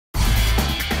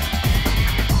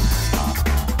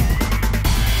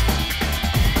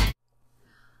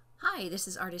Hi, this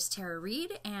is artist Tara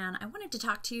Reed, and I wanted to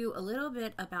talk to you a little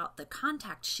bit about the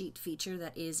contact sheet feature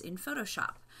that is in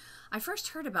Photoshop. I first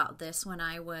heard about this when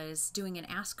I was doing an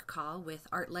Ask call with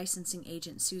art licensing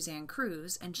agent Suzanne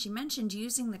Cruz, and she mentioned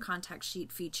using the contact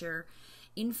sheet feature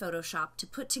in Photoshop to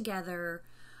put together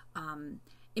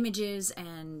images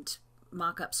and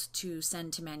mock-ups to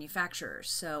send to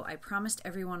manufacturers. So I promised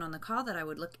everyone on the call that I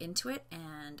would look into it,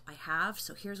 and I have.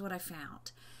 So here's what I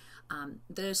found.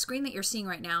 The screen that you're seeing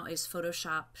right now is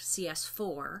Photoshop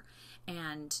CS4,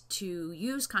 and to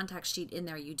use Contact Sheet in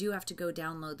there you do have to go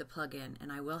download the plugin,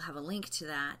 and I will have a link to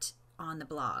that on the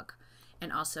blog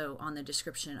and also on the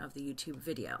description of the YouTube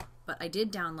video. But I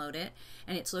did download it,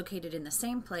 and it's located in the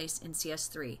same place in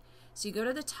CS3. So you go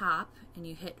to the top and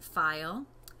you hit File,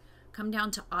 come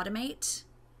down to Automate,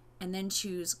 and then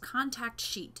choose Contact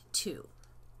Sheet 2.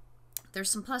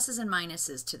 There's some pluses and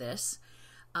minuses to this.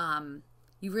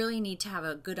 You really need to have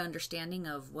a good understanding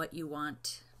of what you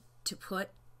want to put,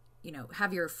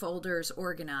 have your folders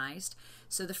organized.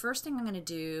 So the first thing I'm going to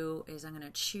do is I'm going to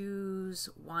choose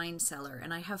wine cellar,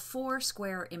 and I have 4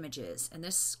 square images, and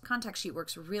this contact sheet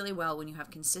works really well when you have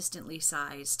consistently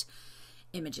sized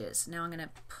images. Now I'm going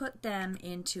to put them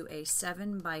into a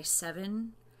 7 by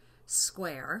 7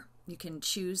 square. You can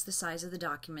choose the size of the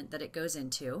document that it goes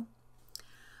into.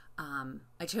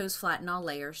 I chose flatten all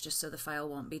layers just so the file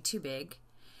won't be too big.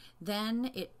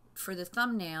 Then for the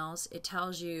thumbnails, it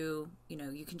tells you,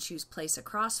 you can choose place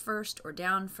across first or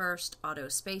down first, auto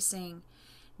spacing.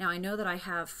 Now I know that I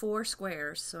have 4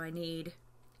 squares, so I need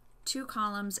 2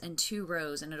 columns and 2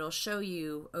 rows, and it'll show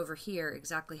you over here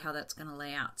exactly how that's going to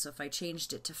lay out. So if I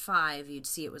changed it to 5, you'd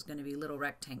see it was going to be little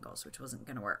rectangles, which wasn't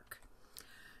going to work.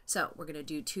 So we're going to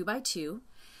do 2 by 2.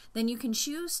 Then you can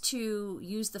choose to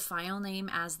use the file name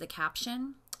as the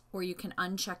caption, or you can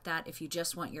uncheck that if you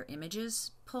just want your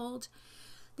images pulled.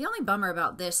 The only bummer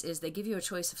about this is they give you a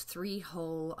choice of 3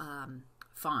 whole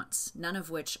fonts, none of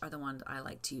which are the ones I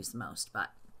like to use the most,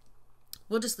 but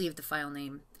we'll just leave the file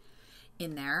name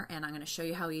in there, and I'm going to show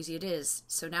you how easy it is.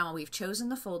 So now we've chosen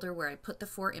the folder where I put the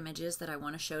 4 images that I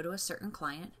want to show to a certain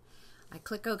client. I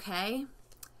click OK,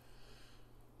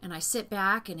 and I sit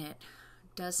back and it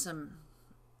does some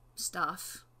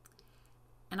stuff,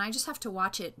 and I just have to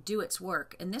watch it do its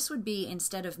work. And this would be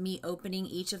instead of me opening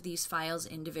each of these files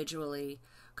individually,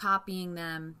 copying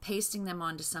them, pasting them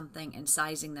onto something, and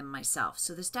sizing them myself.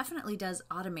 So this definitely does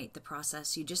automate the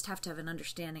process. You just have to have an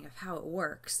understanding of how it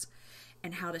works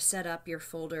and how to set up your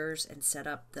folders and set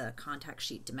up the contact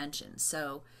sheet dimensions.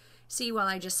 So see, while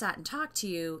I just sat and talked to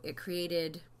you, it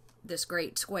created this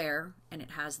great square, and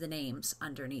it has the names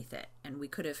underneath it, and we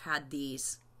could have had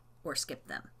these or skipped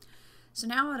them. So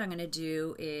now what I'm going to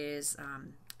do is,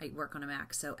 I work on a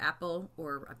Mac, so Apple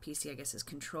or a PC I guess is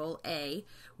Control A,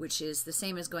 which is the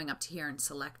same as going up to here and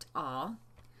select all,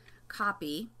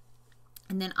 copy,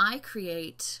 and then I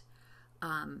create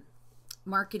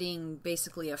marketing,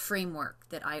 basically a framework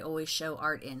that I always show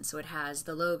art in. So it has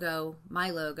the logo,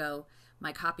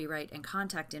 my copyright and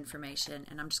contact information,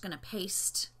 and I'm just going to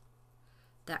paste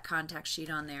that contact sheet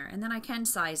on there, and then I can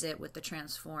size it with the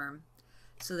transform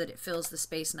so that it fills the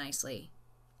space nicely,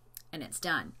 and it's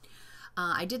done.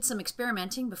 I did some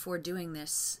experimenting before doing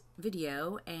this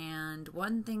video, and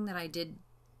one thing that I did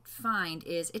find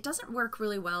is it doesn't work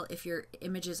really well if your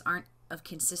images aren't of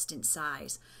consistent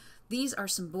size. These are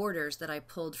some borders that I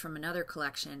pulled from another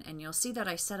collection, and you'll see that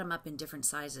I set them up in different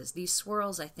sizes. These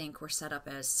swirls, I think, were set up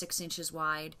as 6 inches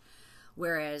wide,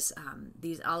 whereas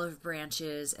these olive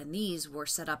branches and these were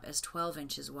set up as 12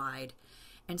 inches wide.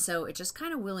 And so it just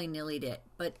kind of willy-nilly'd it,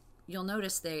 but you'll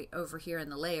notice they, over here in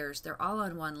the layers, they're all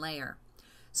on one layer.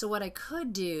 So what I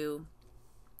could do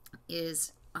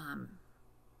is,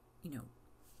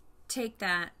 take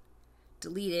that,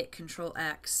 delete it, Control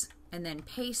X, and then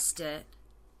paste it,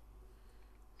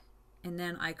 and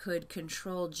then I could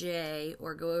Control J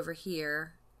or go over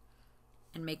here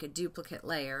and make a duplicate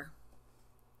layer.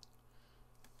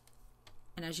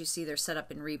 And as you see, they're set up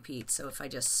in repeat, so if I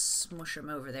just smush them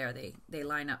over there, they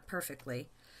line up perfectly.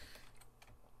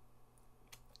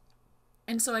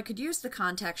 And so I could use the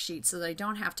contact sheet so that I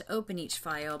don't have to open each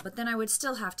file, but then I would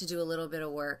still have to do a little bit of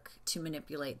work to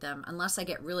manipulate them, unless I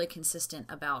get really consistent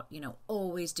about,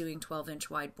 always doing 12-inch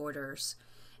wide borders,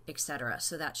 etc.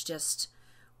 So that's just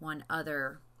one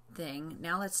other thing.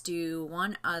 Now let's do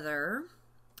one other.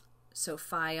 So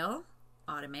File,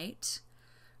 Automate,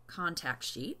 Contact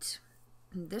Sheet.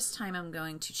 This time I'm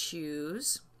going to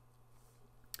choose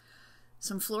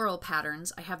some floral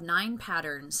patterns. I have 9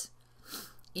 patterns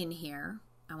in here.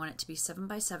 I want it to be 7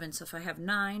 by 7, so if I have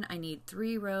 9, I need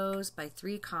 3 rows by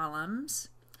 3 columns.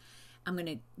 I'm going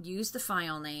to use the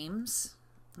file names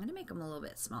I'm going to make them a little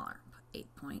bit smaller.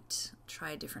 8 point.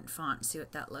 Try a different font, see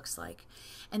what that looks like.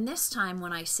 And this time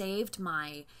when I saved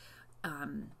my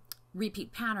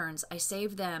repeat patterns, I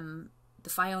saved them, the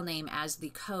file name, as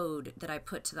the code that I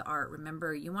put to the art.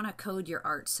 Remember, you want to code your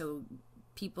art so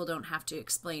people don't have to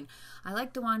explain, I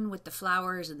like the one with the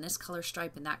flowers and this color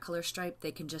stripe and that color stripe.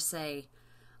 They can just say,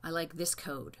 I like this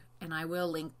code. And I will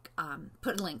link,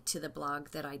 put a link to the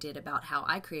blog that I did about how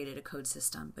I created a code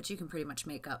system, but you can pretty much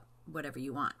make up whatever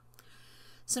you want.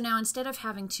 So now instead of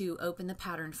having to open the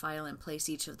pattern file and place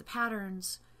each of the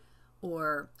patterns,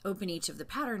 or open each of the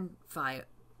pattern what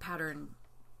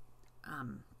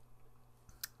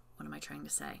am I trying to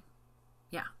say?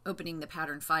 Yeah, opening the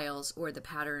pattern files or the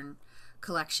pattern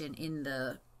collection in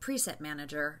the preset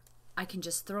manager, I can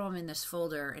just throw them in this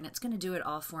folder and it's going to do it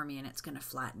all for me, and it's going to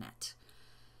flatten it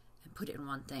and put it in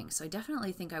one thing. So I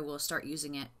definitely think I will start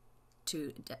using it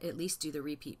to at least do the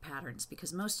repeat patterns,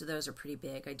 because most of those are pretty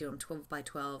big. I do them 12 by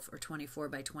 12 or 24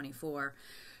 by 24.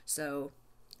 So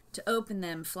to open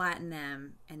them, flatten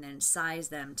them, and then size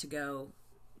them to go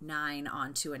 9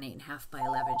 onto an 8.5 by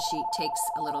 11 sheet takes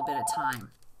a little bit of time.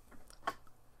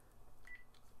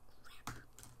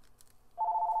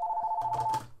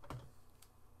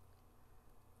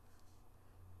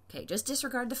 Okay, just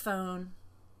disregard the phone.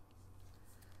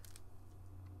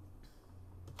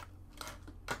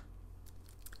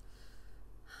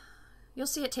 You'll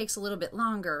see it takes a little bit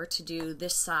longer to do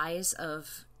this size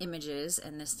of images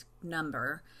and this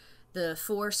number. The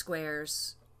 4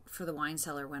 squares for the wine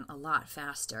cellar went a lot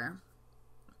faster.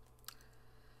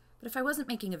 But if I wasn't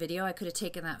making a video, I could have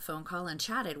taken that phone call and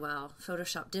chatted while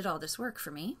Photoshop did all this work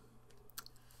for me.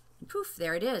 And poof,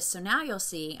 there it is. So now you'll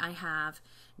see I have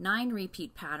 9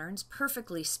 repeat patterns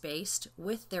perfectly spaced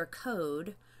with their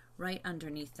code right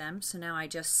underneath them. So now I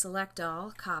just select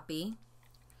all, copy,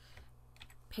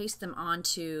 paste them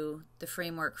onto the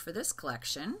framework for this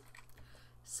collection,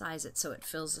 size it so it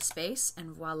fills the space,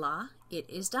 and voila, it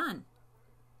is done.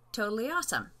 Totally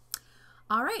awesome.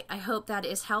 All right, I hope that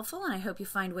is helpful, and I hope you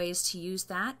find ways to use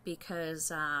that, because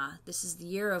this is the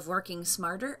year of working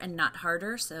smarter and not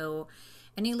harder. So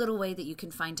any little way that you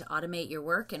can find to automate your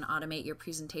work and automate your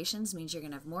presentations means you're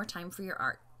going to have more time for your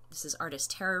art. This is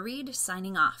artist Tara Reid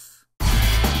signing off.